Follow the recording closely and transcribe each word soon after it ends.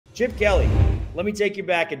Chip Kelly, let me take you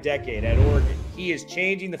back a decade at Oregon. He is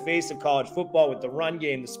changing the face of college football with the run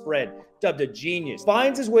game, the spread, dubbed a genius.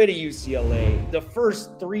 Finds his way to UCLA. The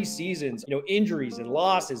first 3 seasons, injuries and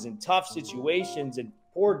losses and tough situations and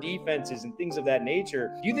poor defenses and things of that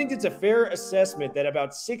nature. Do you think it's a fair assessment that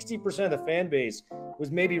about 60% of the fan base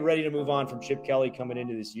was maybe ready to move on from Chip Kelly coming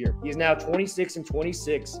into this year? He is now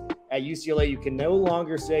 26-26 at UCLA. You can no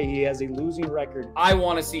longer say he has a losing record. I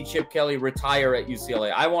want to see Chip Kelly retire at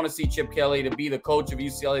UCLA. I want to see Chip Kelly to be the coach of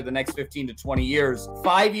UCLA the next 15 to 20 years.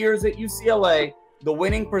 5 years at UCLA, the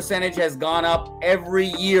winning percentage has gone up every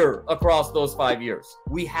year across those 5 years.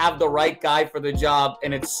 We have the right guy for the job,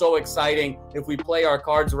 and it's so exciting if we play our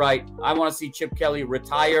cards right. I want to see Chip Kelly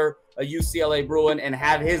retire a UCLA Bruin and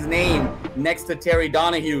have his name next to Terry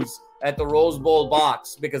Donahue's at the Rose Bowl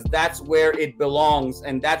box, because that's where it belongs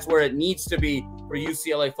and that's where it needs to be for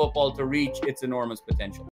UCLA football to reach its enormous potential.